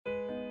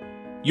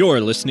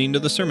You're listening to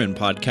the Sermon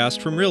Podcast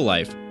from Real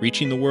Life,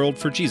 reaching the world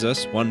for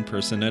Jesus one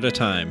person at a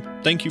time.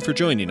 Thank you for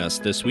joining us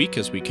this week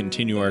as we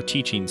continue our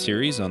teaching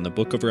series on the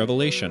book of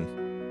Revelation.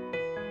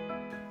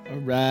 All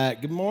right.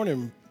 Good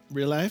morning,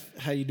 Real Life.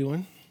 How you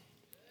doing?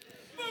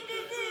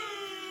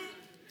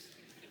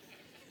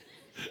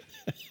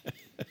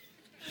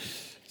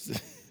 It's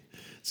going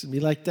to be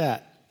like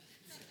that.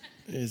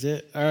 Is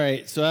it? All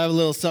right. So I have a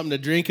little something to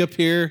drink up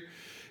here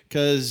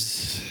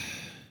because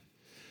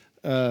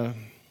you're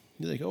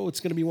like, oh, it's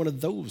going to be one of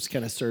those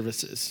kind of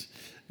services.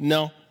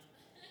 No.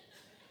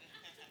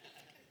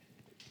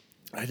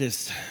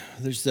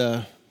 There's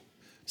a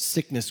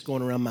sickness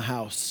going around my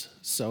house,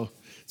 so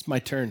it's my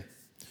turn.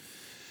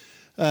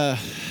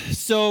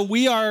 So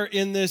we are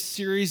in this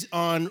series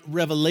on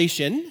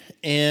Revelation,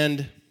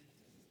 and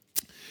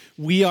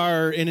we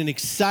are in an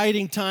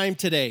exciting time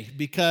today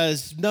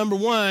because, number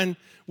one,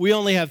 we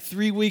only have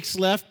 3 weeks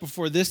left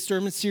before this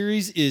sermon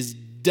series is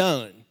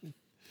done.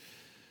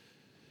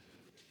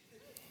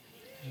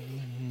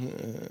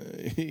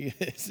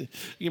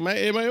 Am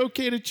I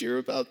okay to cheer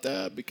about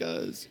that?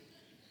 Because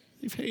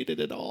we've hated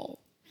it all.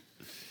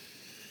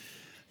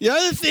 The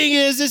other thing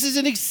is, this is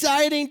an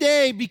exciting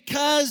day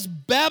because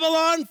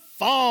Babylon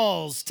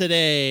falls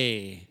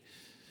today.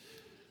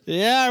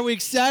 Yeah, are we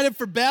excited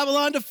for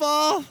Babylon to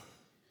fall?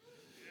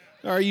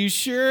 Are you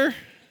sure?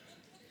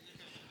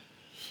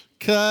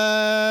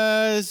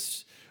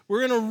 Because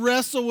we're going to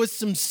wrestle with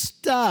some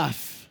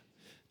stuff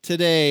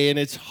today, and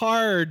it's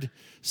hard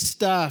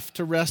stuff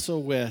to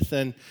wrestle with.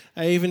 And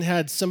I even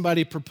had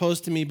somebody propose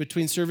to me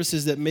between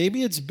services that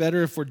maybe it's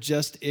better if we're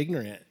just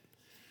ignorant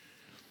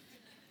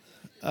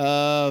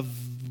of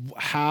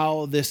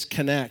how this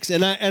connects.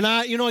 And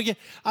I, again,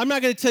 I'm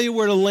not going to tell you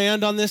where to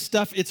land on this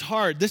stuff. It's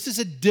hard. This is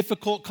a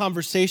difficult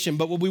conversation,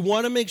 but what we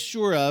want to make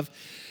sure of,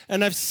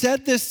 and I've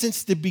said this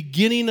since the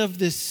beginning of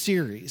this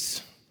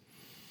series,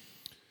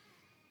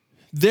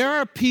 there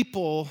are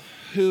people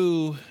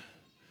who,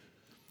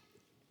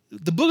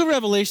 the book of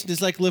Revelation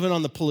is like living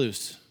on the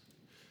Palouse.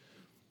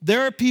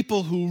 There are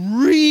people who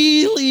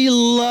really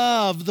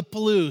love the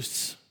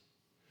Palouse.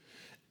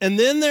 And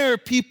then there are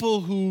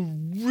people who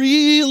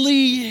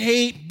really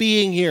hate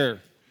being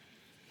here.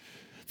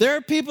 There are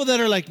people that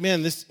are like,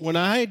 man, when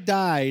I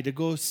die to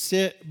go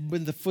sit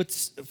with the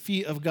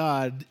feet of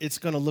God, it's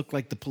going to look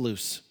like the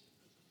Palouse.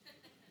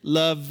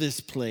 Love this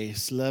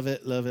place. Love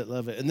it, love it,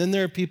 love it. And then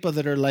there are people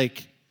that are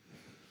like,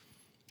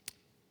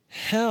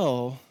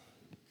 hell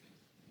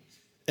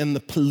and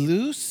the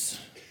Palouse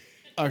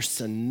are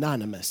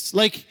synonymous.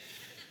 Like,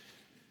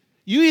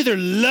 you either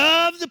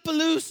love the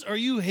Palouse or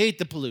you hate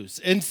the Palouse.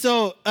 And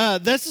so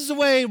this is the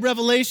way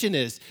Revelation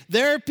is.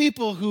 There are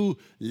people who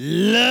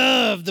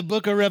love the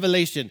book of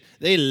Revelation.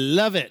 They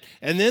love it.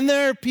 And then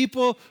there are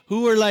people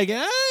who are like,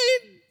 I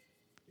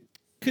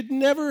could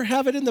never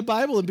have it in the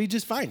Bible and be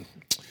just fine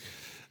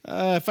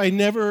if I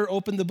never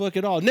opened the book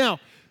at all. Now,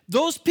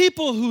 those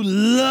people who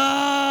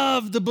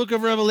love the book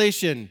of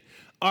Revelation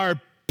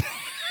are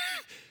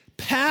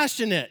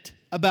passionate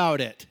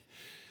about it.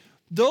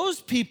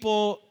 Those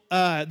people,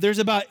 there's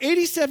about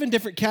 87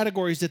 different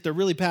categories that they're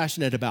really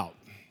passionate about.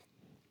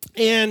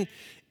 And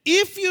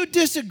if you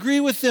disagree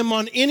with them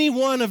on any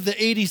one of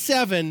the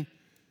 87,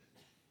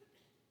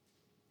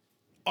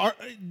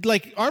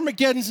 like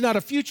Armageddon's not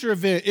a future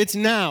event, it's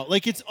now.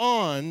 Like it's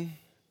on,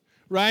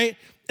 right?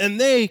 And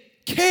they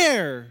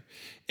care.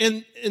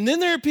 And then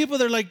there are people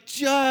that are like,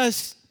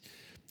 just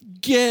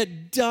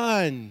get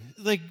done.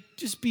 Like,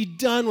 just be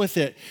done with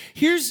it.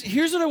 Here's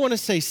what I want to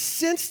say.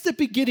 Since the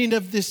beginning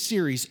of this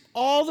series,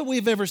 all that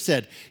we've ever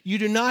said, you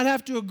do not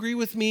have to agree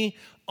with me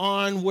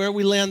on where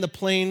we land the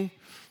plane.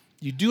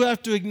 You do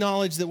have to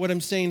acknowledge that what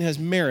I'm saying has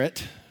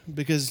merit,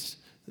 because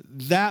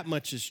that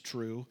much is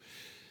true.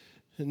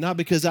 Not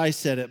because I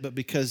said it, but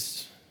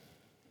because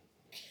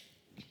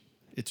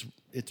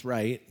it's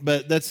right.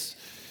 But that's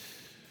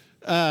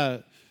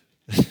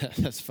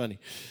that's funny.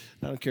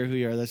 I don't care who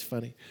you are, that's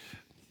funny.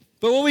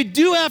 But what we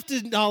do have to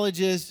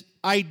acknowledge is,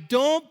 I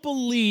don't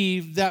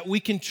believe that we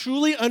can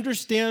truly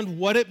understand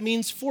what it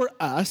means for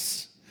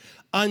us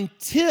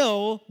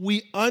until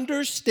we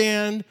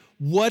understand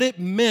what it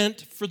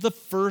meant for the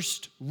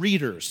first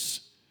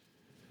readers.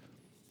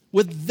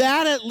 Would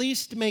that at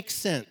least make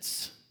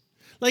sense?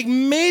 Like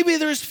maybe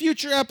there's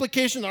future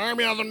application, the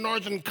army of the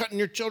north and cutting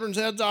your children's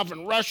heads off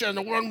in Russia and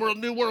the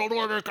new world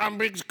order, common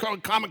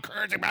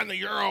currency, and the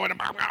euro, and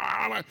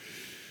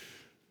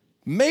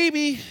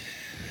maybe.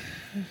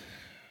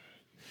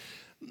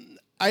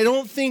 I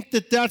don't think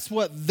that that's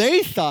what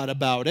they thought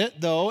about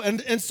it, though.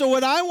 And so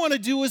what I want to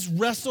do is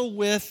wrestle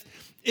with,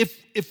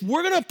 if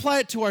we're going to apply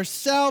it to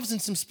ourselves in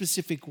some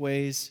specific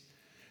ways,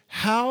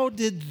 how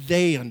did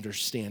they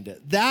understand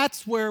it?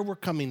 That's where we're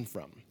coming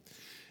from.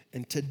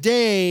 And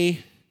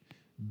today,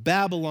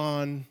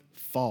 Babylon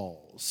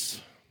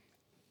falls.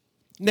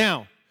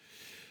 Now,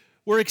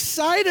 we're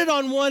excited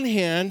on one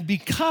hand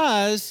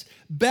because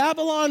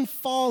Babylon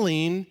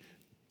falling,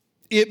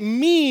 it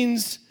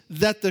means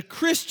that the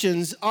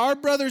Christians, our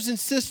brothers and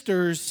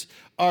sisters,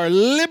 are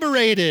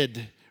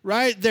liberated,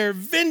 right? They're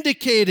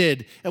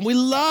vindicated, and we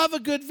love a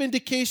good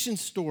vindication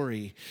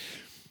story.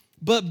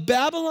 But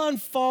Babylon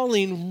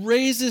falling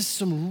raises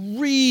some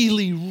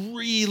really,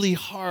 really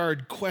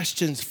hard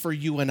questions for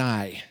you and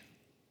I.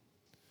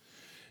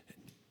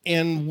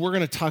 And we're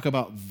going to talk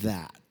about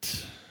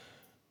that.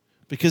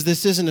 Because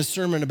this isn't a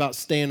sermon about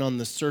staying on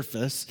the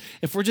surface.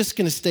 If we're just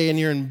going to stay in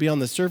here and be on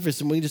the surface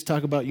and we just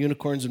talk about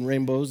unicorns and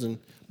rainbows and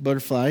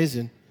butterflies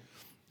and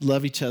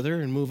love each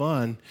other and move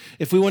on.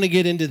 If we want to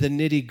get into the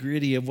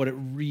nitty-gritty of what it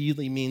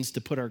really means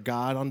to put our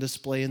God on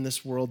display in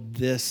this world,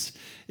 this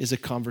is a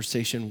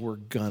conversation we're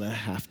going to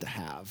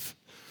have.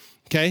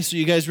 Okay, so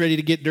you guys ready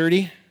to get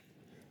dirty?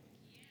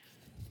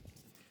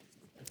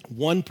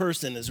 One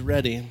person is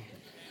ready.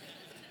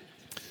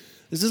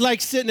 This is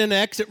like sitting in the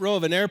exit row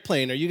of an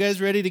airplane. Are you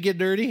guys ready to get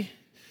dirty?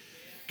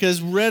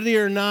 Because ready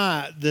or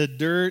not, the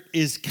dirt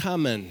is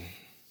coming.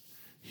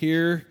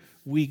 Here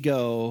we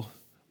go,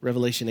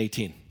 Revelation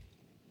 18.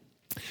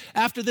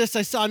 After this,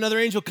 I saw another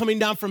angel coming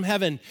down from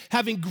heaven,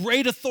 having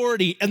great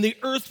authority, and the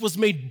earth was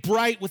made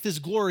bright with his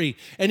glory.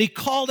 And he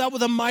called out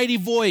with a mighty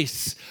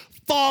voice,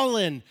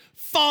 "Fallen,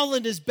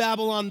 fallen is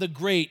Babylon the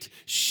Great.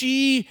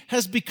 She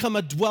has become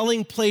a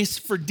dwelling place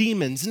for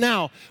demons."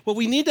 Now, what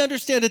we need to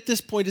understand at this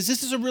point is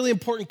this is a really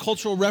important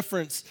cultural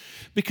reference,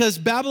 because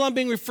Babylon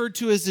being referred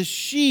to as a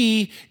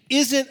she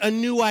isn't a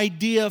new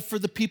idea for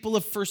the people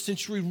of first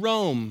century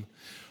Rome.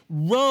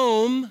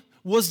 Rome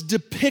was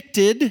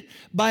depicted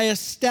by a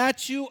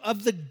statue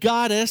of the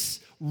goddess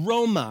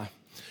Roma.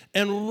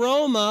 And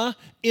Roma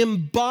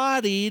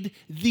embodied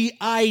the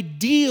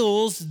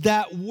ideals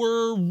that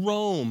were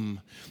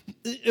Rome.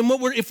 And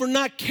if we're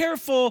not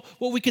careful,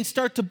 what we can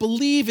start to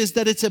believe is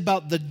that it's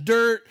about the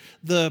dirt,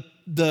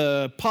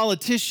 the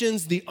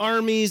politicians, the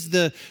armies,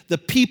 the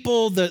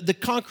people, the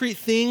concrete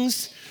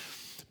things.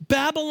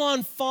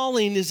 Babylon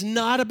falling is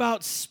not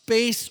about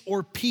space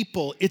or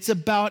people. It's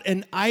about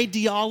an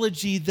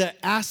ideology that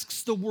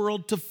asks the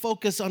world to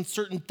focus on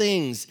certain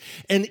things.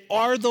 And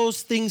are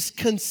those things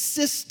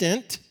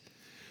consistent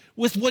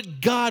with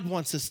what God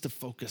wants us to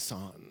focus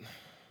on?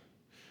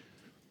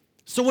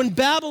 So when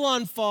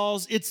Babylon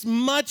falls, it's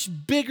much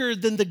bigger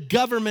than the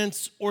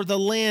governments or the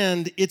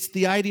land. It's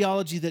the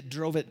ideology that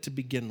drove it to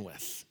begin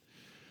with.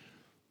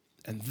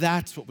 And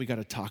that's what we got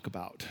to talk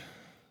about.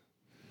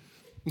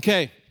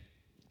 Okay.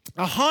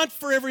 A haunt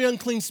for every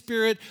unclean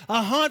spirit,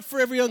 a haunt for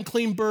every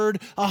unclean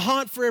bird, a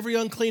haunt for every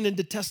unclean and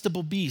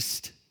detestable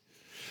beast.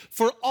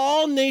 For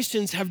all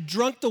nations have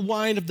drunk the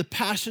wine of the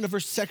passion of her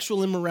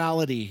sexual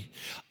immorality,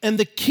 and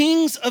the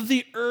kings of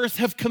the earth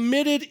have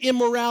committed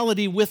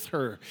immorality with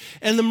her,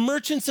 and the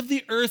merchants of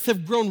the earth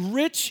have grown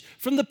rich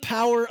from the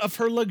power of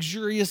her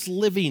luxurious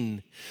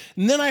living.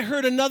 And then I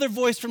heard another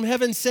voice from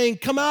heaven saying,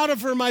 "Come out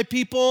of her, my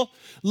people,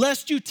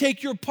 lest you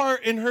take your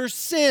part in her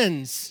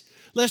sins,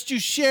 lest you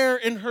share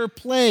in her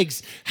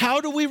plagues."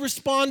 How do we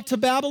respond to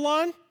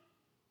Babylon?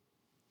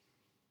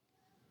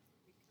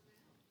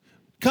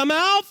 Come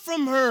out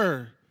from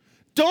her.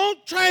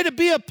 Don't try to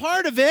be a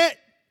part of it.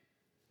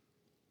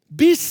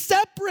 Be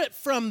separate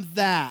from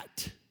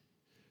that.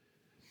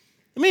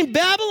 I mean,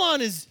 Babylon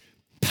is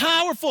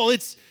powerful.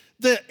 It's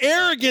the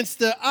arrogance,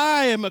 the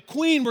 "I am a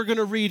queen" we're going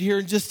to read here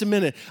in just a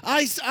minute.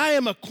 I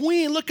am a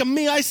queen. Look at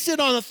me. I sit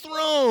on a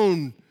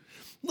throne.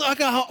 Look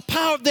at how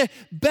powerful.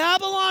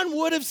 Babylon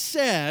would have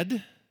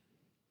said,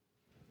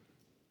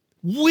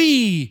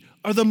 "We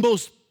are the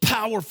most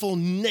powerful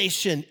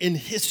nation in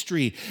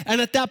history." And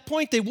at that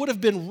point, they would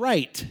have been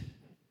right.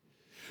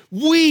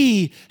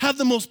 We have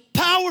the most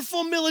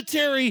powerful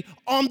military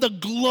on the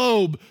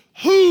globe.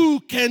 Who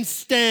can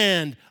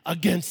stand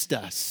against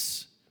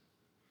us?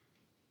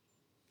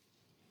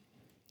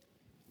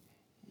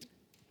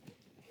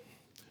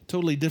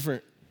 Totally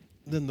different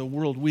than the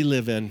world we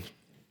live in.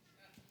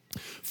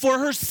 For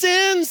her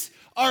sins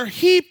are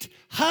heaped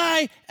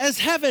high as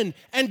heaven,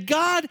 and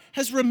God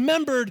has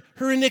remembered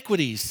her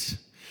iniquities.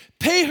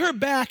 Pay her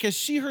back as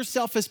she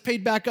herself has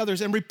paid back others,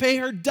 and repay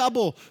her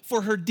double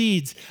for her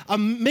deeds.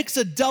 Mix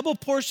a double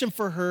portion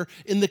for her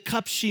in the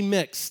cup she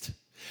mixed.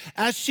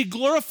 As she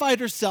glorified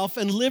herself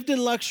and lived in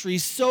luxury,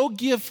 so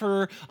give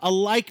her a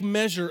like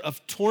measure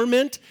of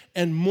torment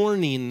and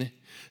mourning.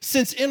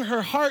 Since in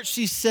her heart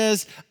she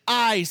says,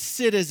 "I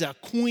sit as a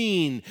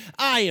queen,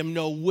 I am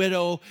no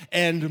widow,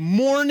 and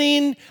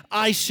mourning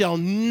I shall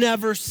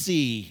never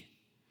see."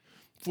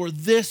 For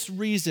this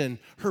reason,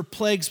 her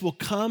plagues will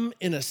come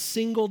in a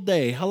single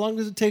day. How long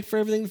does it take for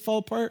everything to fall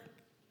apart?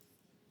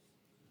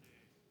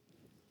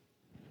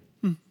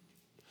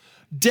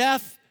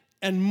 Death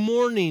and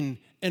mourning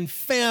and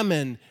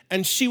famine,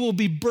 and she will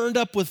be burned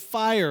up with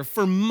fire.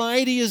 For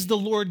mighty is the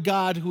Lord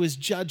God who has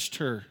judged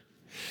her.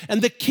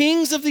 And the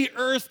kings of the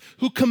earth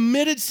who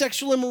committed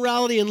sexual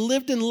immorality and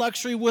lived in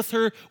luxury with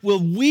her will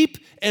weep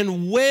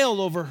and wail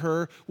over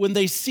her when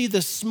they see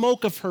the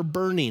smoke of her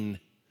burning.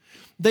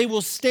 They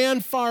will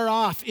stand far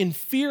off in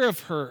fear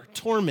of her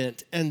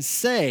torment and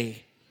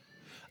say,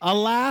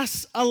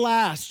 "Alas,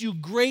 alas, you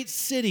great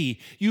city,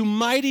 you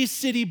mighty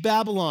city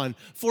Babylon,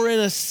 for in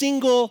a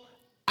single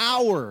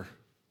hour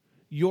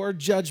your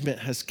judgment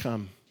has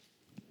come."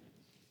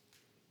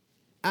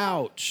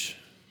 Ouch.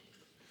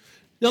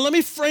 Now, let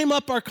me frame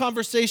up our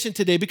conversation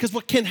today, because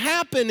what can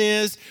happen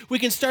is we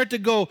can start to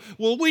go,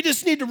 well, we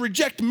just need to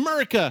reject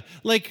America.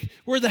 Like,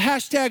 we're the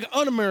hashtag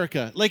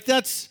un-America. Like,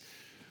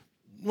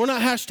 we're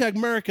not hashtag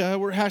America,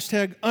 we're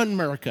hashtag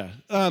un-America.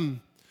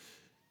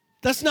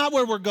 That's not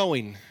where we're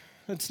going.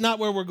 That's not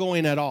where we're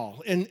going at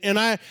all. And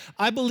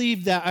I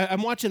believe that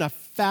I'm watching a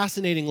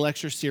fascinating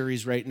lecture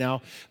series right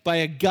now by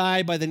a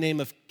guy by the name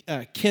of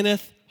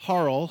Kenneth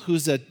Harrell,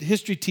 who's a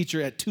history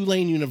teacher at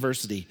Tulane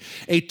University,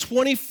 a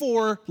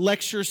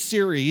 24-lecture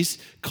series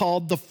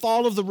called The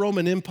Fall of the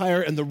Roman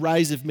Empire and the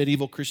Rise of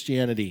Medieval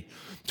Christianity,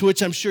 to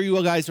which I'm sure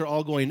you guys are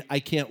all going, I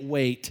can't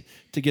wait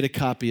to get a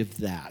copy of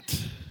that.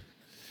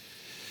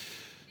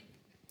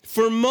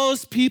 For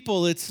most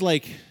people, it's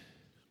like,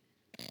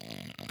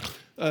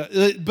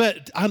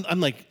 but I'm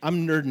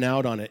nerding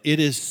out on it. It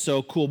is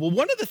so cool. Well,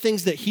 one of the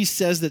things that he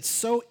says that's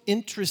so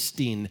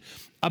interesting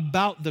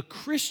about the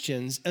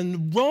Christians,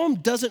 and Rome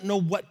doesn't know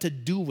what to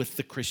do with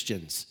the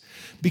Christians,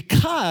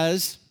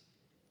 because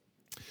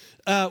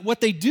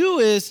what they do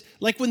is,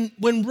 like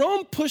when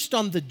Rome pushed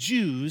on the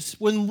Jews,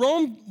 when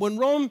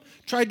Rome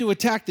tried to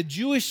attack the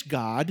Jewish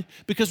God,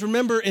 because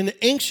remember, in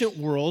the ancient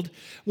world,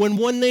 when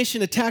one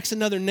nation attacks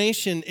another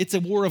nation, it's a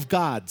war of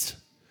gods.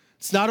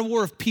 It's not a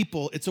war of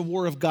people, it's a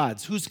war of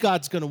gods. Whose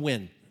God's going to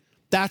win?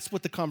 That's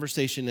what the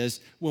conversation is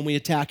when we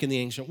attack in the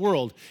ancient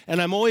world. And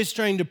I'm always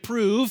trying to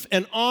prove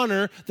and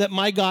honor that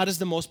my God is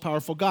the most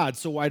powerful God.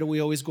 So why do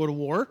we always go to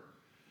war?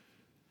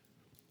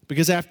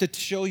 Because I have to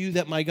show you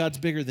that my God's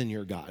bigger than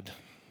your God.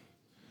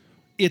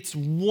 It's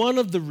one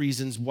of the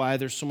reasons why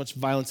there's so much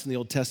violence in the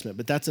Old Testament,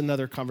 but that's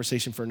another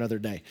conversation for another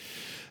day.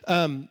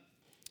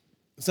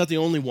 It's not the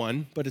only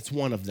one, but it's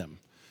one of them.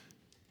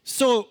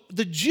 So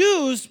the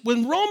Jews,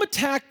 when Rome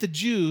attacked the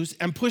Jews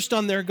and pushed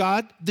on their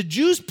God, the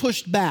Jews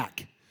pushed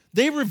back.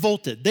 They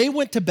revolted. They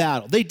went to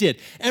battle. They did.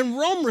 And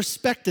Rome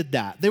respected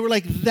that. They were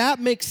like, that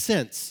makes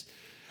sense.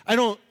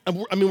 We're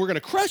going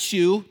to crush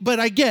you, but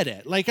I get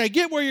it. Like, I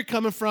get where you're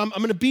coming from. I'm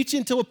going to beat you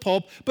into a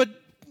pulp, but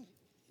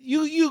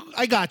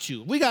I got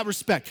you. We got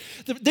respect.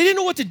 They didn't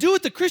know what to do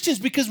with the Christians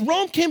because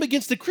Rome came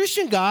against the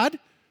Christian God.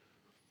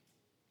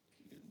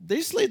 They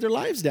just laid their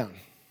lives down.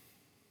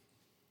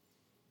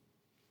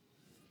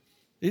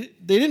 They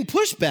didn't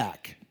push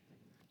back.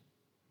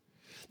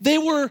 They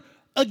were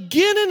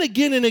again and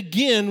again and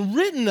again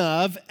written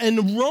of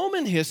in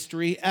Roman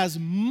history as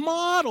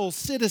model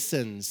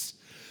citizens,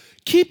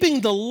 keeping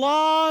the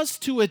laws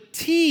to a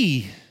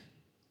T.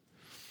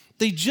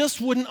 They just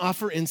wouldn't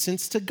offer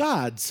incense to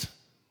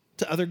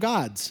other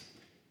gods.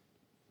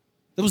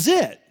 That was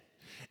it.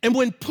 And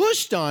when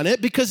pushed on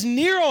it, because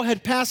Nero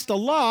had passed a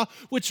law,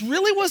 which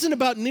really wasn't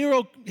about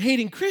Nero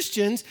hating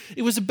Christians,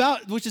 it was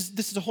about, this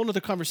is a whole other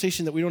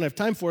conversation that we don't have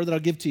time for, that I'll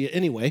give to you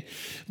anyway,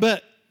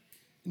 but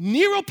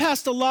Nero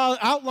passed a law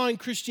outlawing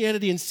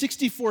Christianity in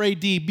 64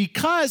 AD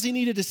because he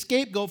needed a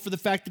scapegoat for the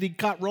fact that he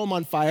caught Rome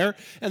on fire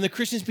and the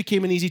Christians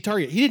became an easy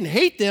target. He didn't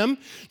hate them.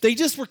 They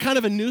just were kind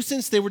of a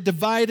nuisance. They were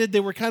divided. They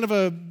were kind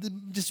of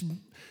just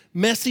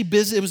messy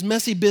business. It was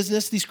messy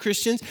business, these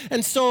Christians.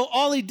 And so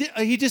all he did,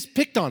 he just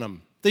picked on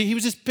them. He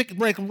was just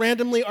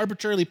randomly,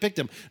 arbitrarily picked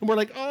them. And we're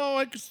like,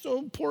 oh,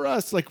 so poor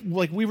us. Like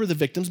we were the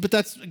victims. But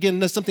that's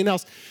something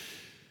else.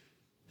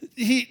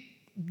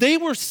 They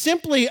were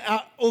simply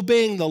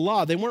obeying the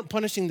law. They weren't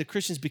punishing the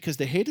Christians because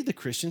they hated the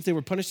Christians. They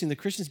were punishing the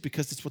Christians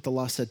because it's what the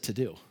law said to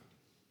do.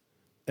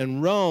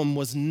 And Rome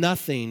was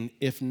nothing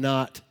if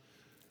not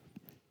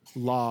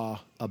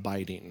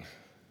law-abiding.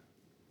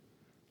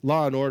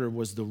 Law and order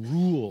was the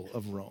rule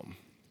of Rome.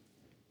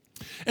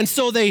 And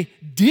so they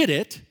did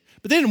it,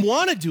 but they didn't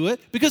want to do it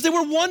because they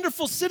were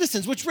wonderful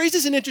citizens, which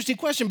raises an interesting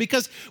question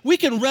because we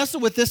can wrestle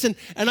with this. And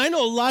I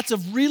know lots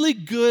of really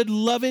good,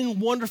 loving,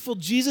 wonderful,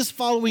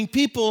 Jesus-following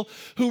people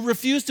who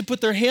refuse to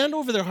put their hand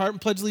over their heart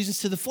and pledge allegiance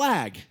to the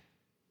flag.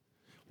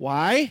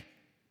 Why?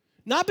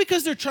 Not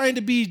because they're trying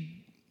to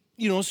be,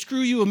 screw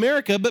you,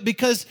 America, but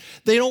because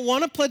they don't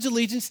want to pledge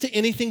allegiance to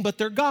anything but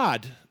their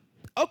God.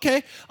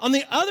 Okay, on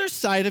the other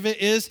side of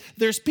it is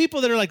there's people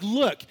that are like,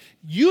 look,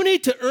 you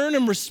need to earn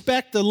and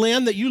respect the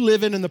land that you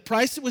live in and the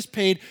price that was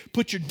paid.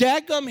 Put your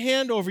dadgum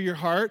hand over your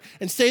heart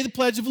and say the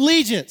Pledge of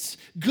Allegiance.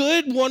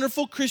 Good,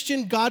 wonderful,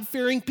 Christian,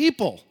 God-fearing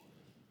people.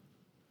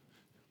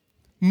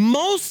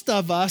 Most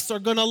of us are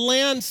going to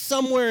land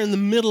somewhere in the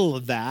middle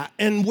of that.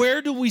 And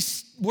where do we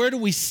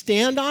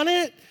stand on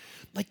it?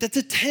 Like, that's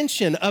a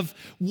tension of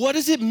what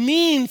does it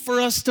mean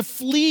for us to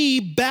flee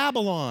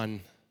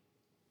Babylon?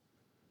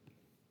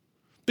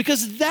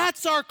 Because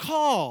that's our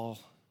call.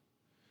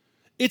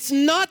 It's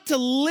not to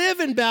live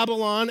in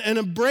Babylon and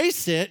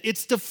embrace it.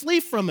 It's to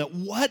flee from it.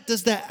 What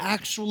does that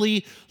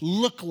actually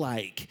look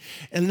like?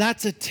 And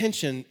that's a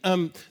tension. I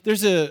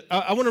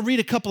want to read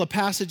a couple of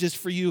passages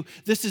for you.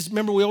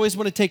 Remember, we always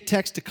want to take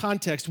text to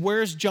context.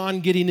 Where's John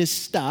getting his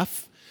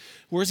stuff?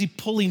 Where's he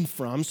pulling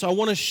from? So I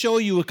want to show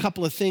you a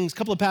couple of things, a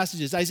couple of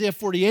passages. Isaiah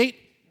 48.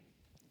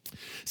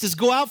 It says,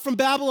 go out from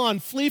Babylon,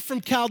 flee from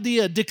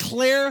Chaldea,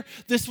 declare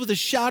this with a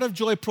shout of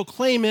joy,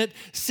 proclaim it,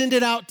 send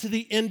it out to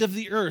the end of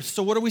the earth.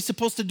 So what are we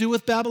supposed to do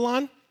with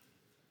Babylon?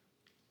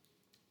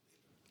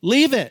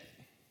 Leave it.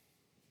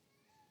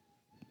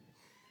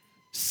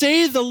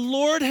 Say, the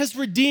Lord has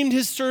redeemed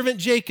his servant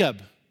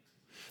Jacob.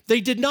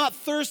 They did not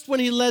thirst when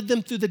he led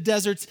them through the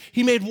deserts.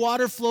 He made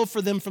water flow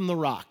for them from the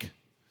rock.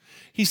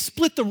 He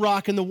split the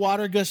rock and the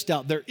water gushed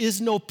out. There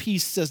is no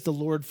peace, says the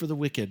Lord, for the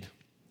wicked.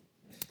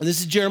 And this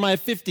is Jeremiah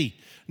 50.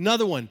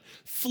 Another one.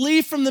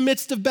 Flee from the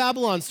midst of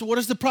Babylon. So what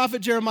does the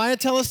prophet Jeremiah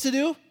tell us to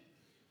do?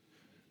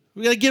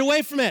 We got to get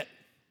away from it.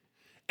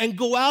 And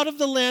go out of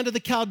the land of the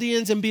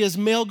Chaldeans and be as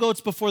male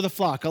goats before the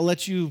flock. I'll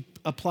let you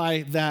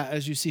apply that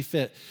as you see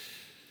fit.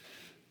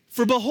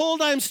 For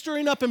behold, I am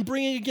stirring up and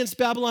bringing against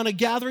Babylon a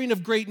gathering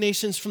of great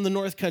nations from the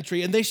north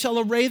country, and they shall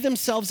array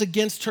themselves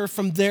against her.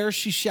 From there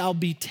she shall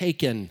be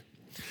taken.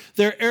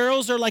 Their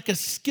arrows are like a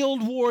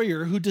skilled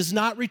warrior who does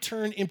not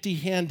return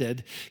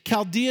empty-handed.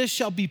 Chaldea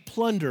shall be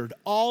plundered.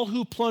 All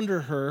who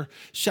plunder her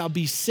shall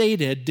be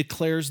sated,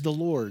 declares the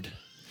Lord.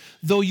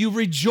 Though you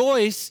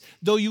rejoice,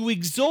 though you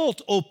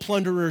exult, O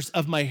plunderers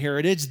of my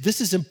heritage. This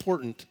is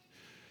important.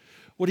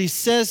 What he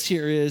says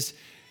here is,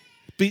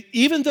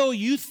 even though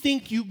you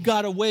think you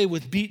got away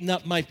with beating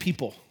up my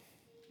people,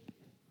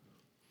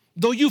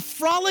 though you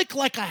frolic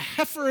like a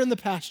heifer in the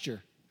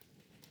pasture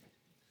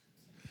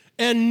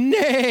and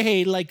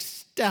neigh like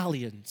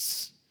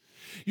stallions,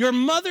 your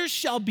mothers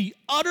shall be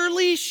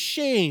utterly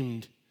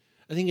shamed.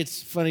 I think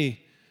it's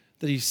funny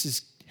that he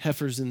says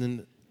heifers and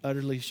then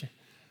utterly shamed.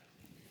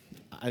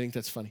 I think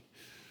that's funny.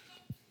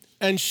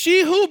 And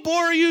she who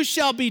bore you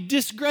shall be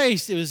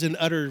disgraced. It was an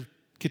utter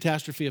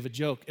catastrophe of a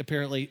joke,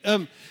 apparently.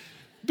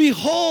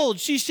 Behold,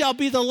 she shall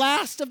be the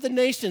last of the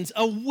nations,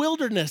 a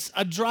wilderness,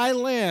 a dry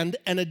land,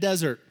 and a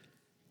desert.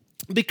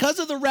 Because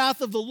of the wrath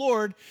of the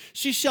Lord,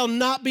 she shall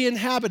not be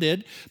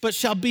inhabited, but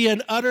shall be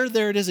an utter,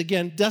 there it is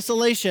again,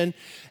 desolation.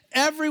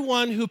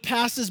 Everyone who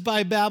passes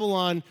by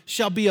Babylon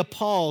shall be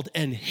appalled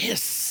and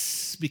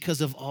hiss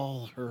because of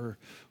all her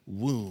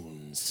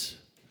wounds.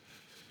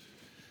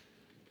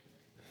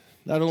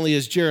 Not only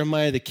is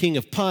Jeremiah the king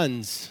of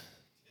puns,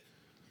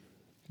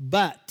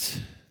 but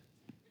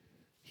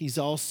he's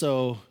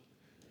also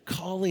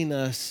calling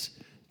us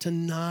to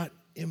not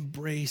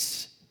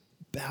embrace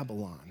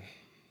Babylon.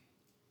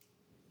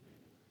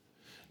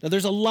 Now,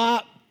 there's a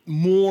lot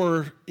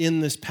more in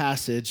this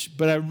passage,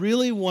 but I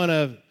really want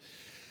to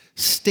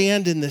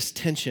stand in this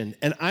tension,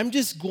 and I'm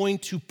just going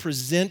to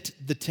present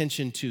the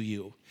tension to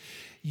you.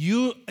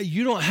 You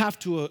don't have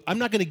to, I'm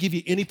not going to give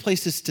you any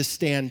places to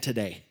stand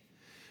today,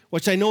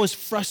 which I know is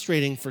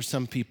frustrating for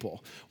some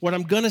people. What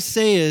I'm going to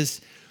say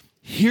is,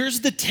 here's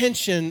the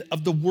tension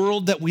of the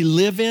world that we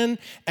live in,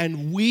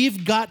 and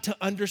we've got to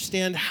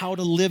understand how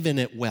to live in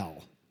it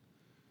well.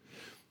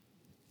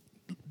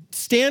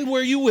 Stand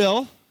where you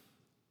will,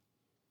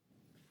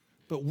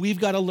 but we've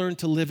got to learn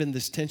to live in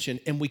this tension,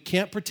 and we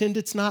can't pretend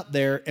it's not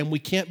there, and we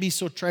can't be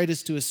so trite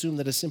as to assume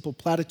that a simple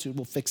platitude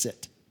will fix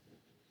it.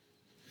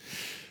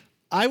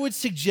 I would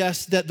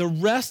suggest that the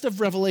rest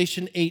of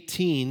Revelation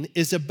 18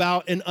 is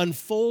about an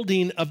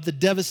unfolding of the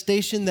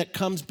devastation that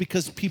comes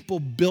because people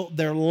built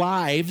their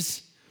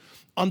lives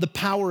on the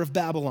power of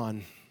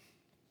Babylon.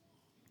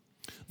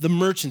 The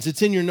merchants,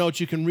 it's in your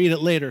notes, you can read it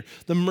later.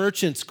 The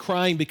merchants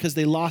crying because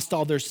they lost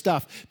all their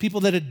stuff.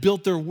 People that had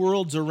built their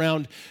worlds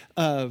around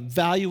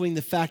valuing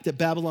the fact that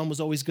Babylon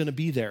was always going to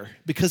be there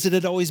because it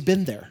had always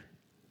been there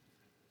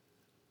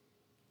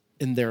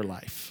in their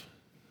life.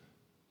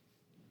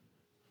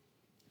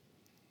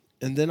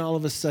 And then all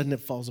of a sudden it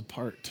falls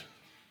apart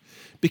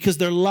because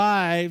their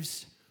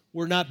lives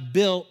were not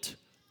built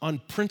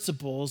on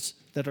principles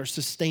that are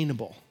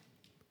sustainable.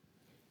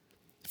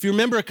 If you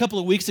remember a couple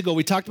of weeks ago,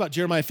 we talked about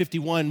Jeremiah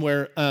 51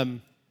 where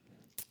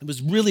it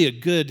was really a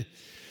good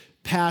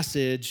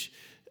passage.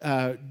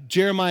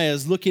 Jeremiah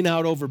is looking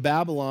out over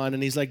Babylon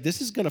and he's like,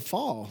 this is going to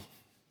fall.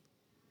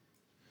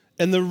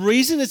 And the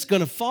reason it's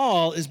going to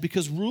fall is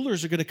because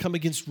rulers are going to come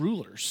against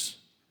rulers.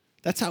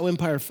 That's how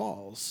empire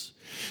falls.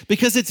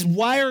 Because it's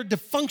wired to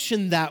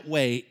function that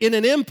way. In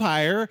an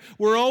empire,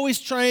 we're always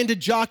trying to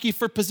jockey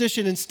for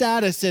position and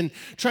status and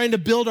trying to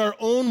build our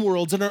own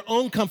worlds and our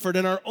own comfort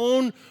and our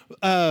own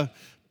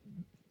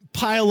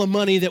pile of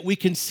money that we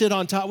can sit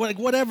on top,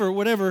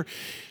 whatever.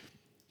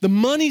 The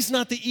money's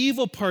not the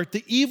evil part.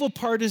 The evil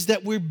part is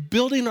that we're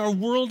building our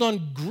world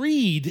on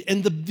greed,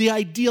 and the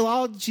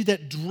ideology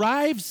that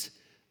drives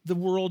the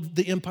world,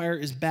 the empire,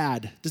 is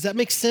bad. Does that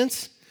make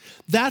sense?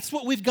 That's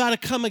what we've got to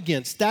come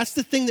against. That's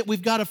the thing that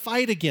we've got to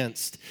fight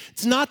against.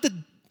 It's not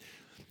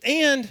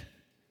and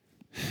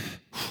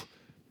I'm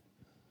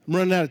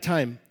running out of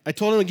time. I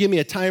told him to give me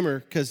a timer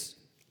because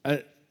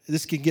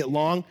this can get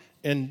long,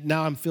 and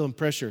now I'm feeling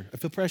pressure. I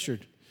feel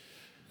pressured.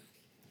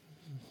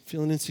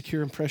 Feeling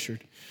insecure and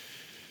pressured.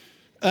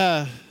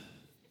 Now,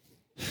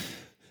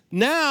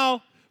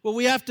 what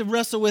we have to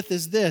wrestle with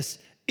is this.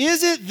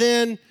 Is it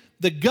then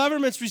the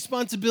government's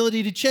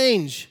responsibility to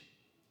change?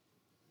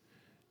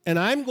 And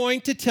I'm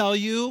going to tell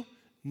you,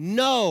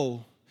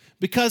 no,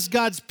 because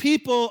God's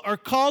people are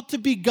called to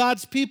be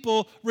God's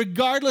people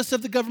regardless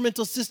of the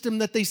governmental system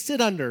that they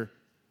sit under.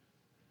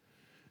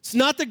 It's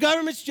not the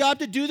government's job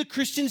to do the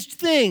Christian's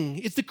thing.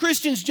 It's the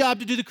Christian's job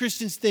to do the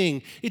Christian's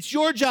thing. It's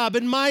your job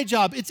and my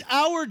job. It's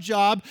our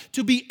job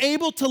to be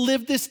able to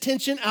live this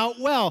tension out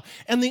well.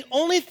 And the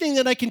only thing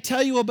that I can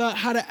tell you about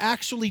how to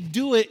actually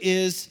do it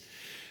is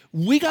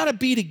we got to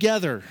be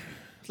together.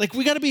 Like,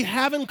 we got to be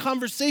having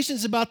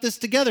conversations about this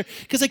together,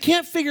 because I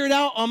can't figure it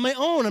out on my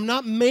own. I'm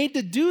not made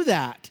to do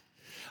that.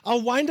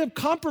 I'll wind up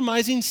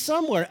compromising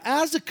somewhere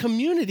as a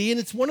community, and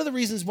it's one of the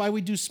reasons why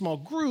we do small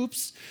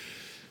groups.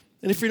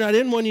 And if you're not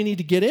in one, you need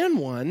to get in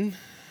one.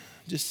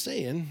 Just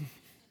saying.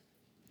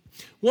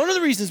 One of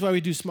the reasons why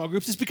we do small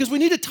groups is because we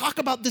need to talk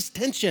about this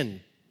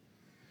tension.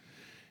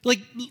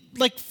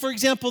 Like for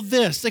example,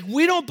 this. Like,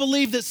 we don't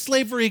believe that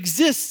slavery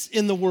exists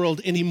in the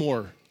world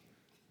anymore.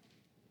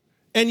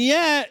 And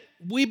yet,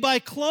 we buy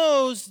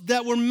clothes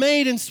that were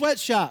made in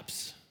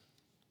sweatshops.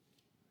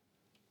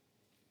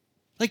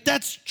 Like,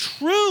 that's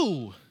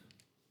true.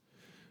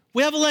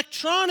 We have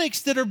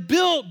electronics that are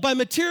built by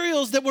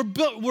materials that were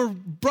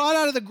brought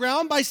out of the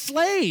ground by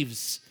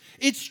slaves.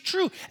 It's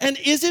true. And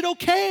is it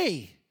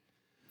okay?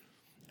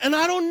 And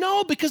I don't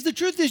know, because the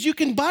truth is, you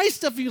can buy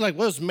stuff and you're like,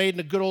 well, it's made in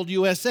the good old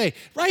USA.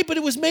 Right, but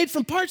it was made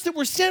from parts that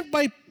were sent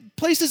by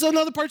places in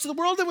other parts of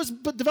the world that was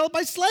developed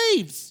by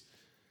slaves.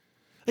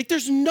 Like,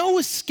 there's no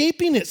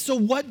escaping it. So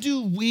what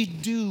do we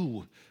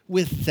do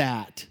with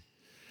that?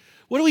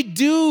 What do we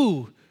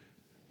do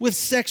with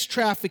sex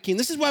trafficking?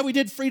 This is why we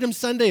did Freedom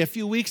Sunday a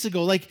few weeks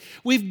ago. Like,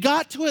 we've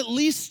got to at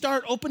least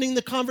start opening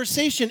the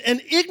conversation. And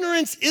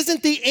ignorance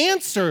isn't the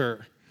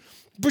answer.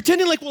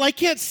 Pretending like, well, I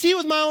can't see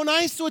with my own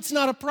eyes, so it's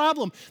not a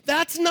problem.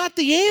 That's not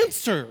the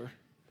answer.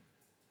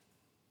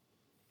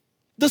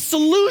 The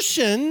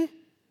solution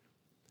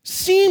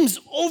seems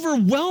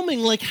overwhelming.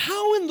 Like,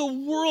 how in the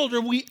world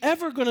are we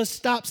ever going to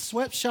stop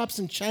sweatshops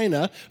in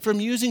China from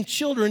using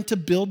children to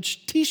build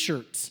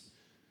t-shirts?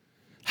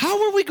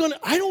 How are we going to?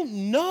 I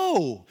don't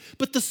know.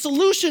 But the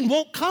solution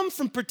won't come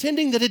from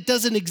pretending that it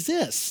doesn't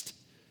exist.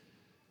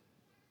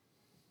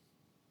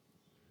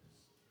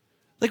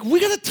 Like, we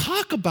got to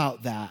talk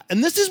about that.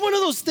 And this is one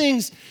of those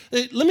things.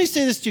 Let me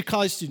say this to you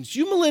college students.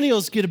 You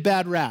millennials get a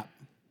bad rap.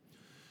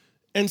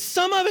 And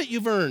some of it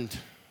you've earned.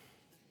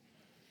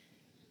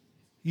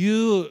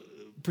 You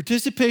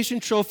participation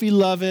trophy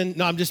loving.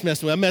 No, I'm just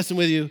messing with you. I'm messing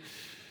with you.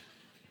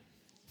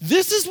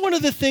 This is one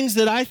of the things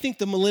that I think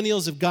the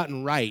millennials have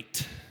gotten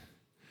right.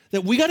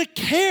 That we got to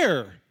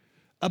care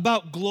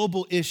about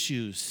global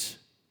issues.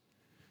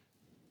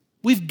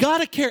 We've got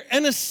to care,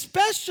 and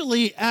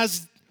especially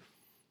as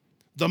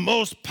the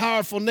most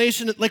powerful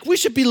nation, like, we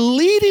should be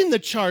leading the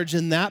charge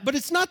in that, but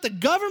it's not the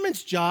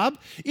government's job,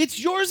 it's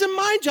yours and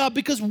my job,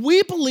 because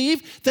we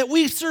believe that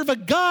we serve a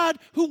God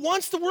who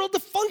wants the world to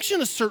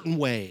function a certain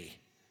way.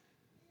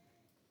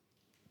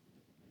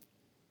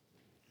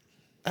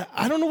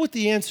 I don't know what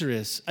the answer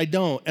is. I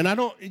don't. And I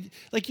don't,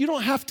 like, you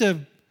don't have to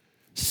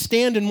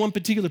stand in one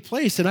particular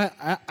place. And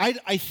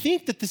I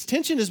think that this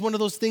tension is one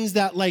of those things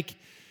that, like,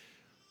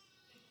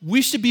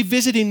 we should be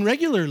visiting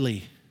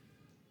regularly.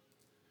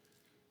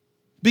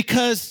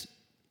 Because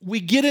we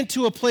get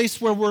into a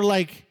place where we're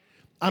like,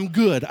 I'm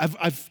good.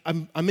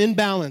 I'm in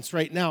balance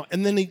right now.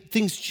 And then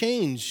things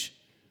change.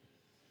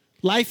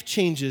 Life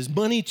changes.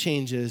 Money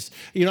changes.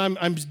 You know,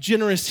 I'm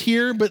generous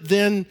here, but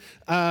then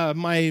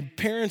my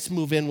parents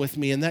move in with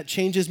me, and that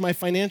changes my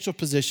financial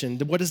position.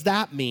 What does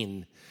that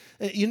mean?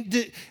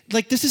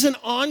 Like, this is an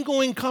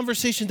ongoing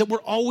conversation that we're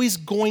always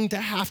going to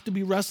have to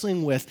be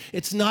wrestling with.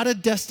 It's not a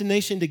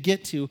destination to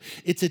get to.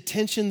 It's a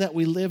tension that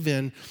we live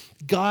in.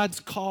 God's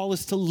call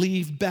is to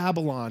leave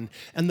Babylon.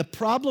 And the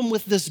problem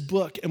with this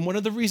book, and one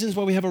of the reasons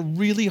why we have a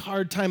really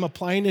hard time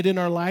applying it in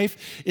our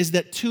life, is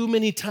that too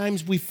many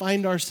times we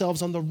find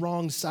ourselves on the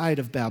wrong side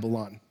of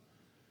Babylon.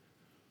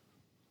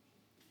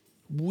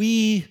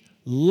 We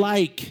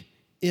like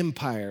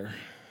empire.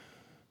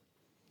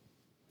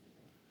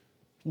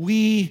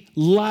 We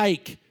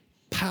like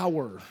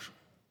power,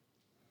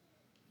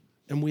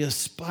 and we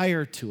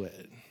aspire to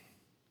it.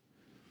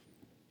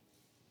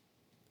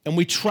 And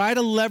we try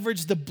to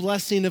leverage the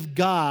blessing of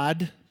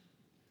God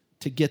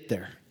to get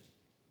there.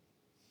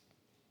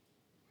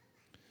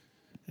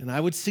 And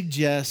I would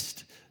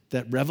suggest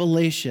that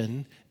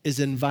Revelation is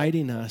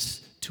inviting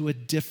us to a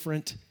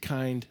different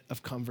kind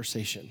of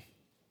conversation.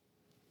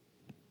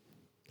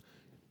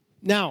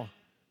 Now,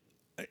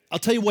 I'll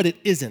tell you what it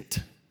isn't.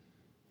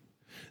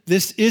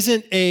 This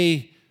isn't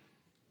a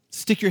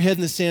stick your head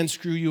in the sand,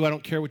 screw you, I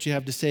don't care what you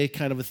have to say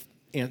kind of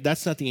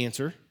that's not the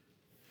answer.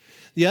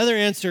 The other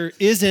answer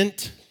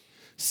isn't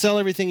sell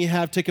everything you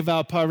have, take a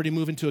vow of poverty,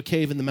 move into a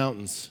cave in the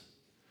mountains.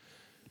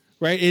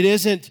 Right? It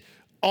isn't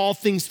all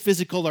things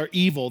physical are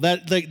evil.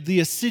 That, like, the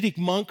Hasidic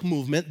monk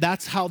movement,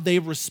 that's how they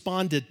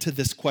responded to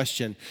this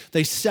question.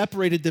 They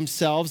separated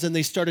themselves and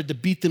they started to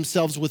beat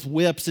themselves with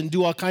whips and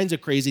do all kinds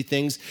of crazy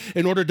things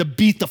in order to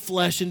beat the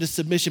flesh into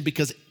submission,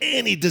 because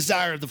any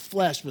desire of the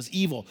flesh was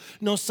evil.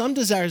 No, some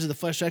desires of the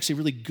flesh are actually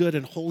really good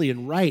and holy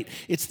and right.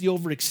 It's the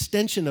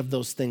overextension of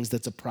those things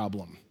that's a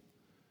problem.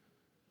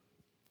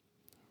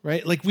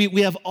 right? Like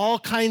we have all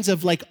kinds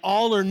of like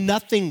all or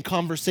nothing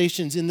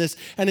conversations in this,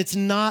 and it's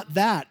not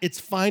that. It's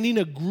finding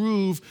a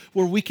groove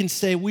where we can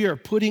say we are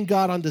putting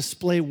God on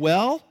display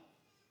well,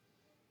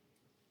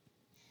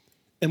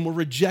 and we're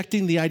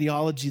rejecting the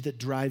ideology that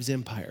drives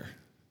empire.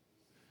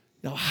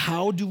 Now,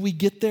 how do we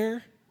get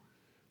there?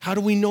 How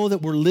do we know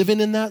that we're living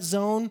in that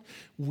zone?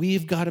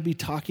 We've got to be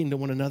talking to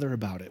one another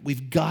about it.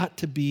 We've got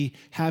to be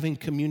having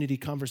community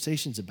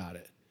conversations about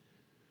it.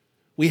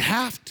 We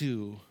have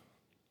to.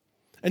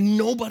 And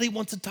nobody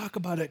wants to talk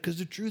about it because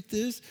the truth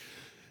is,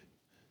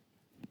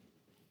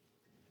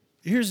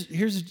 this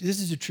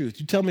is the truth.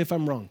 You tell me if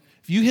I'm wrong.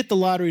 If you hit the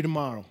lottery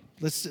tomorrow,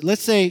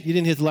 let's say you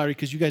didn't hit the lottery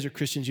because you guys are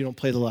Christians, you don't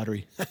play the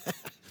lottery.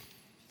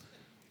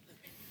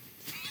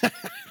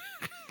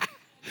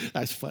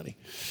 That's funny.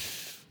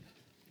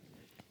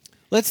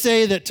 Let's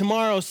say that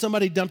tomorrow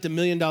somebody dumped $1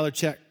 million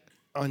check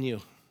on you.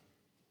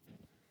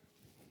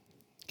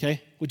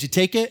 Okay? Would you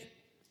take it?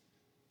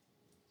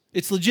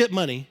 It's legit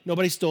money.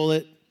 Nobody stole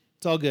it.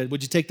 It's all good.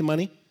 Would you take the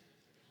money?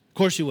 Of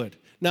course you would.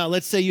 Now,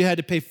 let's say you had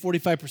to pay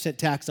 45%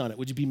 tax on it.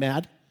 Would you be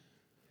mad?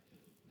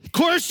 Of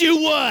course you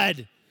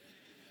would.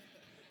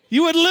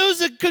 You would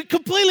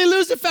completely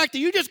lose the fact that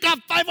you just got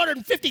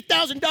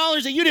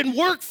 $550,000 that you didn't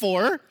work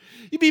for.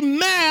 You'd be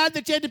mad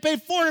that you had to pay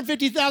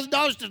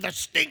 $450,000 to the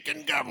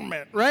stinking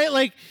government, right?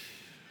 Like,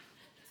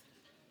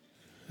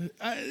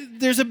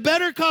 there's a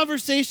better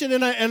conversation,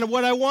 and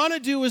what I want to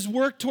do is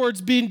work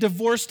towards being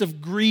divorced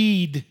of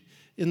greed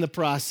in the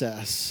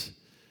process.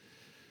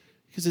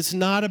 Because it's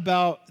not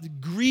about,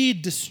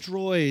 greed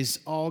destroys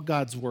all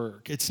God's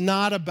work. It's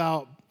not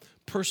about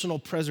personal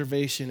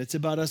preservation. It's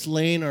about us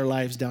laying our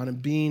lives down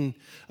and being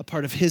a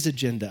part of his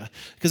agenda.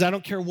 Because I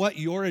don't care what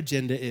your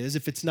agenda is.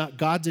 If it's not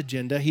God's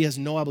agenda, he has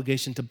no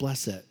obligation to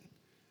bless it.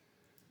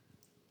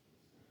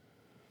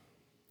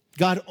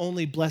 God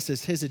only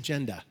blesses his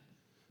agenda.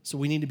 So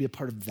we need to be a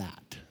part of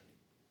that.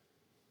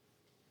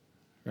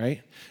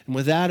 Right? And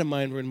with that in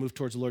mind, we're going to move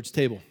towards the Lord's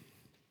table,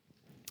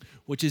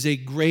 which is a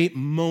great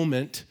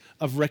moment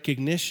of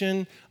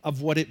recognition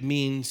of what it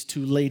means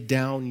to lay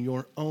down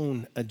your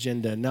own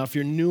agenda. Now, if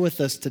you're new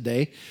with us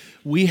today,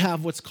 we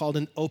have what's called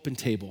an open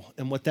table.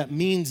 And what that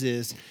means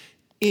is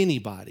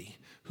anybody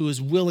who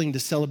is willing to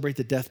celebrate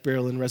the death,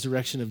 burial, and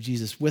resurrection of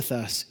Jesus with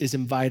us is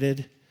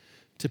invited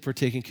to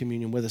partake in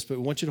communion with us. But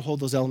we want you to hold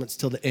those elements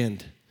till the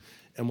end,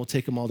 and we'll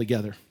take them all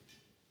together.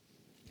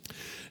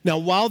 Now,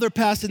 while they're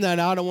passing that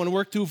out, I want to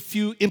work through a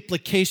few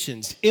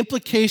implications.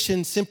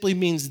 Implication simply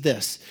means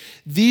this.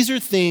 These are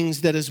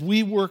things that as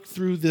we work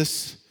through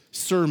this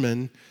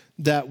sermon,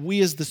 that we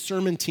as the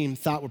sermon team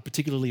thought were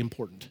particularly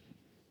important.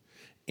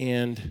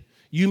 And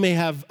you may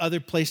have other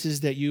places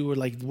that you were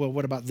like, well,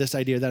 what about this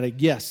idea? That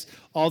yes,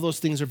 all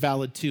those things are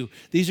valid too.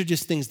 These are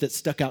just things that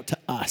stuck out to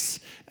us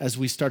as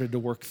we started to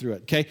work through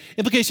it, okay?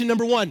 Implication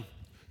number one,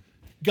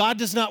 God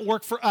does not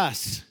work for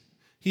us.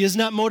 He is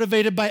not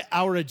motivated by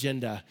our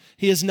agenda.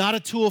 He is not a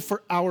tool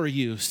for our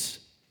use.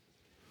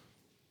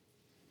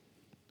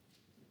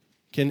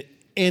 Can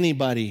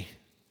anybody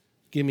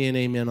give me an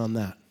amen on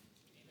that?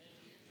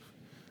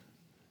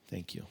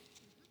 Thank you.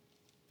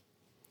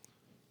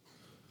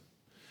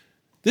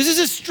 This is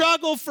a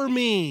struggle for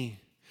me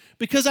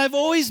because I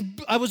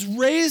was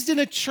raised in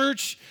a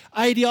church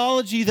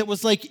ideology that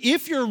was like,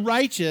 if you're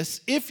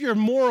righteous, if you're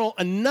moral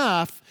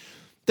enough,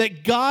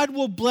 that God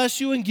will bless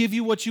you and give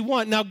you what you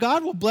want. Now,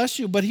 God will bless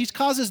you, but he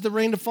causes the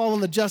rain to fall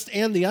on the just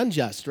and the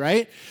unjust,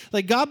 right?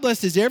 Like, God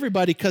blesses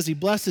everybody because he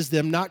blesses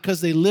them, not because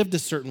they lived a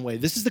certain way.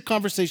 This is the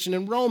conversation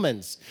in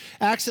Romans.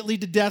 Acts that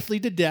lead to death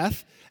lead to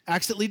death.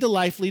 Acts that lead to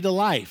life lead to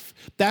life.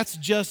 That's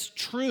just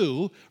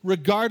true,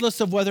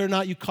 regardless of whether or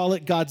not you call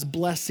it God's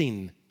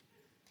blessing.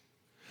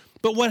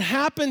 But what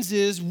happens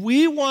is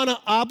we want to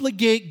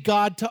obligate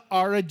God to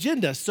our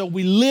agenda. So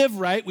we live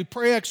right, we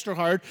pray extra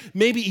hard,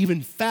 maybe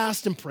even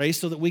fast and pray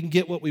so that we can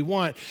get what we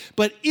want.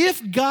 But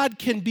if God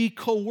can be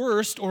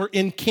coerced or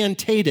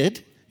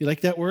incantated, you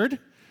like that word?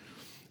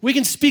 We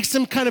can speak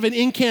some kind of an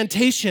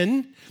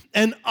incantation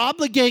and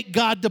obligate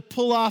God to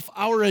pull off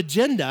our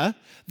agenda,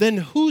 then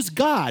who's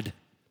God?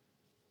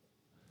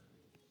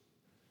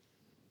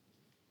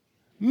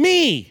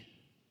 Me.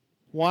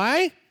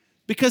 Why?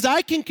 Because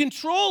I can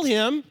control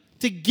him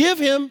to get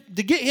him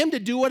to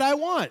do what I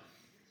want.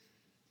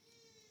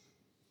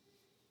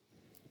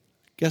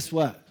 Guess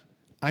what?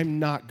 I'm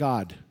not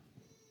God.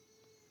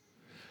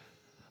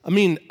 I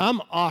mean, I'm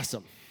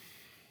awesome.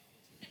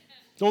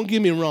 Don't get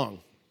me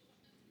wrong.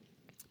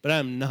 But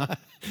I'm not.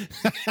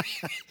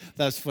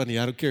 That's funny.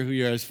 I don't care who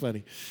you are. It's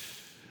funny.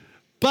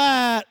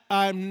 But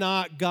I'm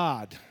not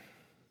God.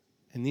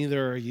 And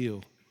neither are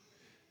you.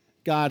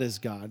 God is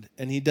God.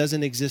 And he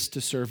doesn't exist to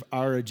serve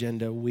our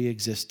agenda. We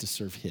exist to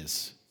serve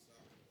his.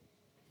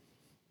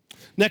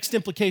 Next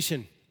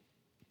implication.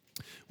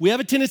 We have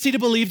a tendency to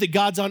believe that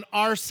God's on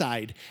our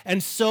side,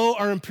 and so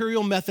our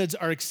imperial methods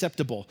are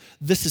acceptable.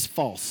 This is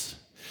false.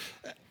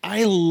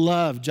 I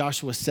love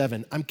Joshua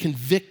 7. I'm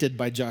convicted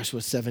by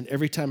Joshua 7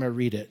 every time I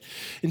read it.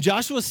 In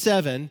Joshua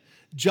 7,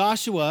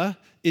 Joshua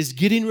is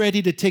getting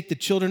ready to take the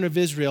children of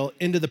Israel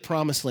into the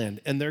promised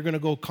land, and they're going to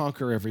go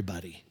conquer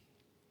everybody.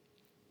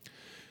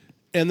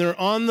 And they're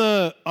on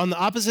the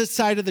opposite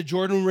side of the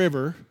Jordan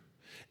River,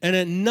 and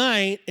at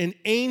night, an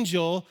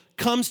angel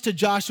comes to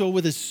Joshua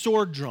with his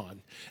sword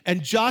drawn.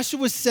 And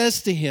Joshua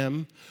says to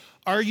him,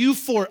 "Are you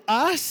for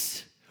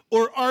us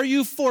or are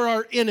you for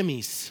our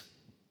enemies?"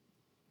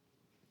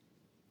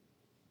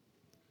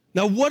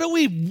 Now, what do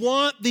we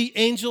want the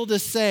angel to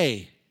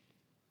say?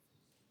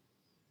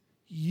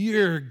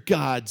 You're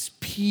God's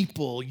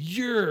people.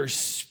 You're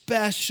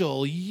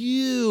special.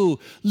 You,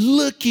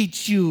 look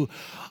at you.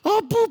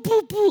 Oh, boo,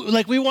 boo, boo.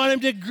 Like we want him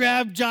to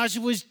grab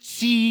Joshua's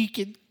cheek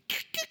and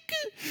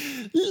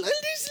I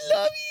just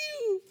love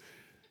you.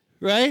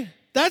 Right?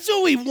 That's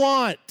what we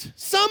want.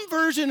 Some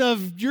version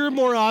of you're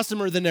more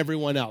awesomer than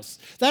everyone else.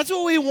 That's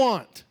what we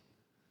want.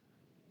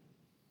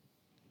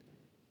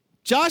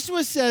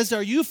 Joshua says,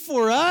 "Are you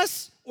for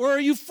us or are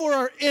you for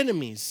our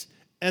enemies?"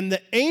 And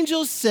the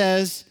angel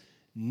says,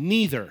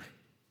 "Neither.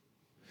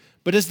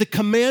 But as the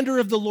commander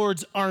of the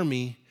Lord's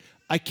army,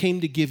 I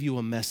came to give you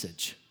a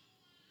message."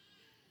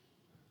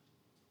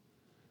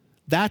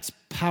 That's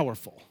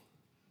powerful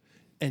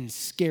and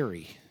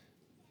scary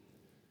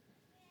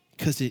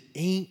because it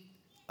ain't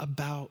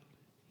about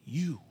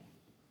you.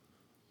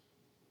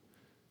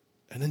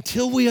 And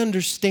until we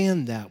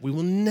understand that, we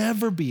will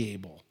never be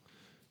able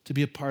to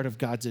be a part of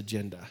God's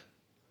agenda.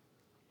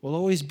 We'll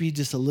always be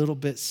just a little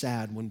bit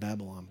sad when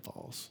Babylon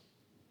falls.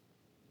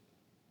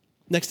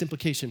 Next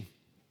implication.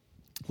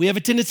 We have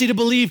a tendency to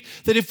believe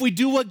that if we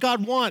do what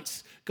God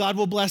wants, God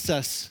will bless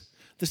us.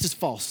 This is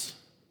false.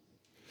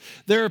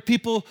 There are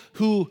people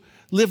who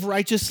live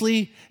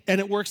righteously and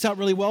it works out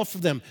really well for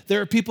them.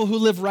 There are people who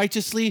live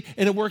righteously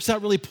and it works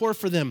out really poor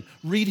for them.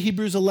 Read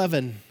Hebrews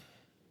 11.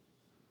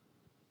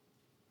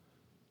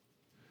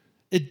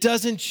 It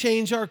doesn't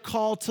change our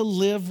call to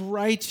live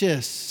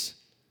righteous.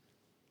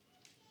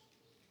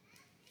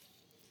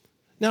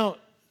 Now,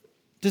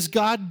 does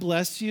God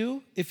bless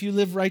you if you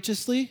live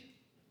righteously?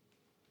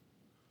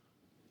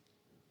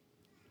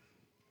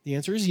 The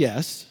answer is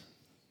yes.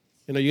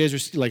 You know, you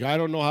guys are like, I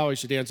don't know how I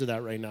should answer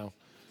that right now.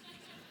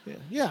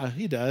 Yeah,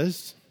 he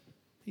does.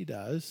 He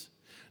does.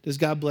 Does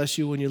God bless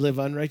you when you live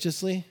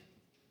unrighteously?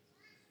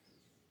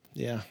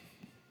 Yeah,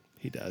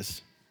 he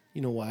does.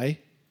 You know why?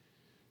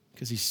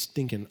 Because he's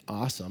stinking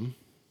awesome.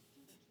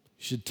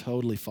 You should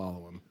totally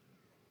follow him.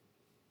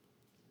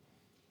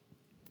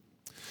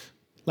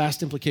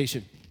 Last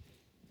implication.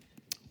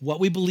 What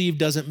we believe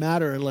doesn't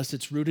matter unless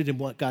it's rooted in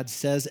what God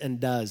says and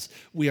does.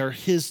 We are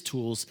his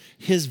tools,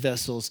 his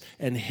vessels,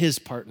 and his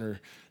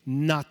partner,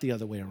 not the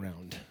other way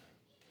around.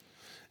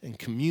 And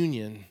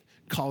communion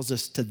calls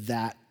us to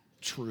that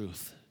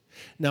truth.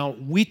 Now,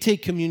 we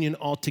take communion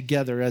all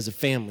together as a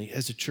family,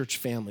 as a church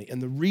family.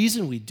 And the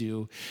reason we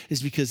do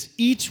is because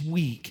each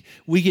week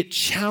we get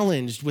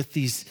challenged with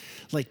these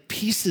like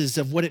pieces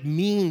of what it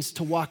means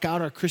to walk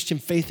out our Christian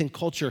faith and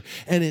culture.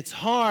 And it's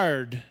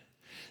hard.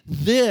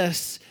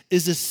 This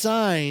is a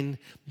sign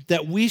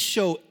that we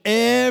show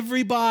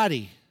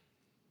everybody.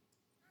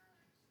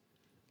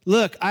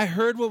 Look, I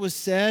heard what was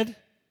said,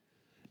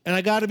 and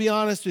I got to be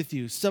honest with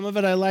you. Some of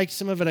it I liked,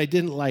 some of it I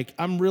didn't like.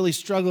 I'm really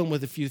struggling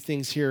with a few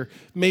things here.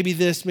 Maybe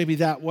this, maybe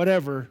that,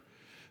 whatever.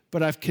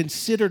 But I've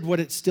considered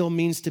what it still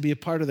means to be a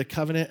part of the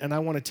covenant, and I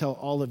want to tell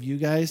all of you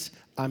guys,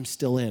 I'm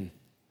still in.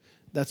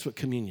 That's what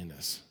communion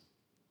is.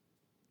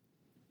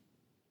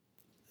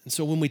 And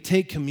so when we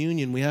take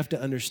communion, we have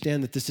to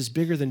understand that this is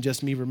bigger than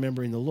just me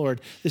remembering the Lord.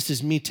 This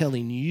is me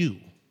telling you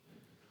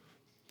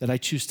that I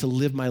choose to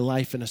live my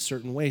life in a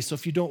certain way. So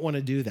if you don't want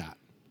to do that,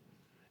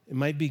 it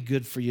might be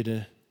good for you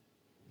to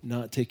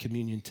not take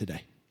communion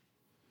today.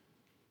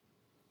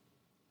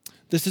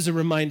 This is a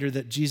reminder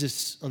that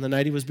Jesus, on the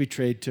night he was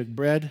betrayed, took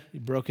bread, he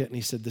broke it, and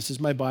he said, "This is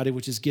my body,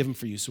 which is given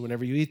for you. So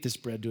whenever you eat this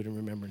bread, do it in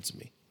remembrance of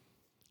me."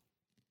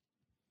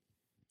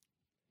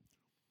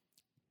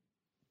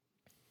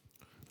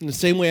 In the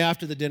same way,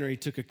 after the dinner, he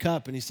took a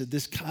cup and he said,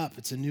 "This cup,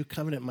 it's a new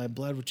covenant in my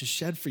blood, which is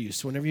shed for you.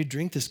 So whenever you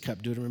drink this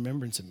cup, do it in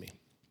remembrance of me."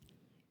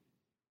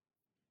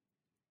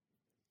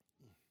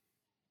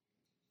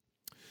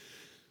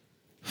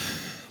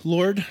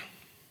 Lord,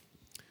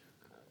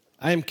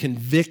 I am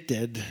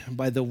convicted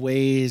by the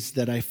ways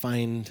that I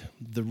find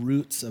the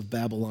roots of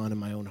Babylon in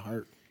my own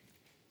heart.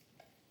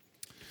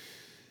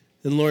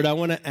 And Lord, I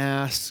want to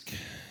ask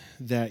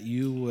that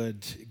you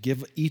would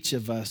give each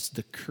of us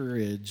the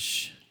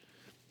courage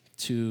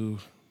to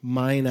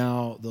mine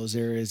out those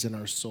areas in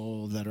our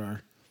soul that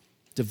are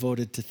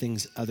devoted to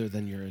things other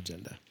than your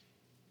agenda.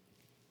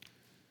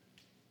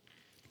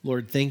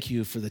 Lord, thank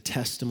you for the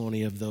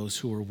testimony of those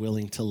who are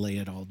willing to lay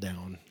it all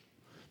down.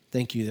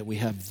 Thank you that we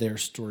have their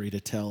story to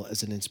tell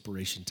as an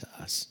inspiration to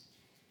us.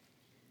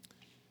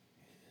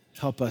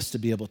 Help us to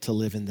be able to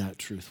live in that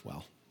truth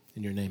well.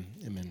 In your name,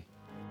 amen.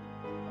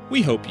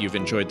 We hope you've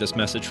enjoyed this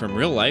message from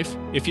Real Life.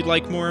 If you'd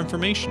like more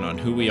information on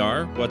who we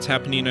are, what's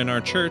happening in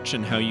our church,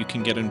 and how you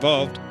can get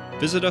involved,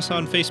 visit us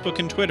on Facebook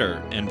and Twitter,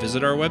 and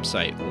visit our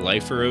website,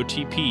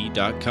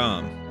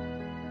 liferotp.com.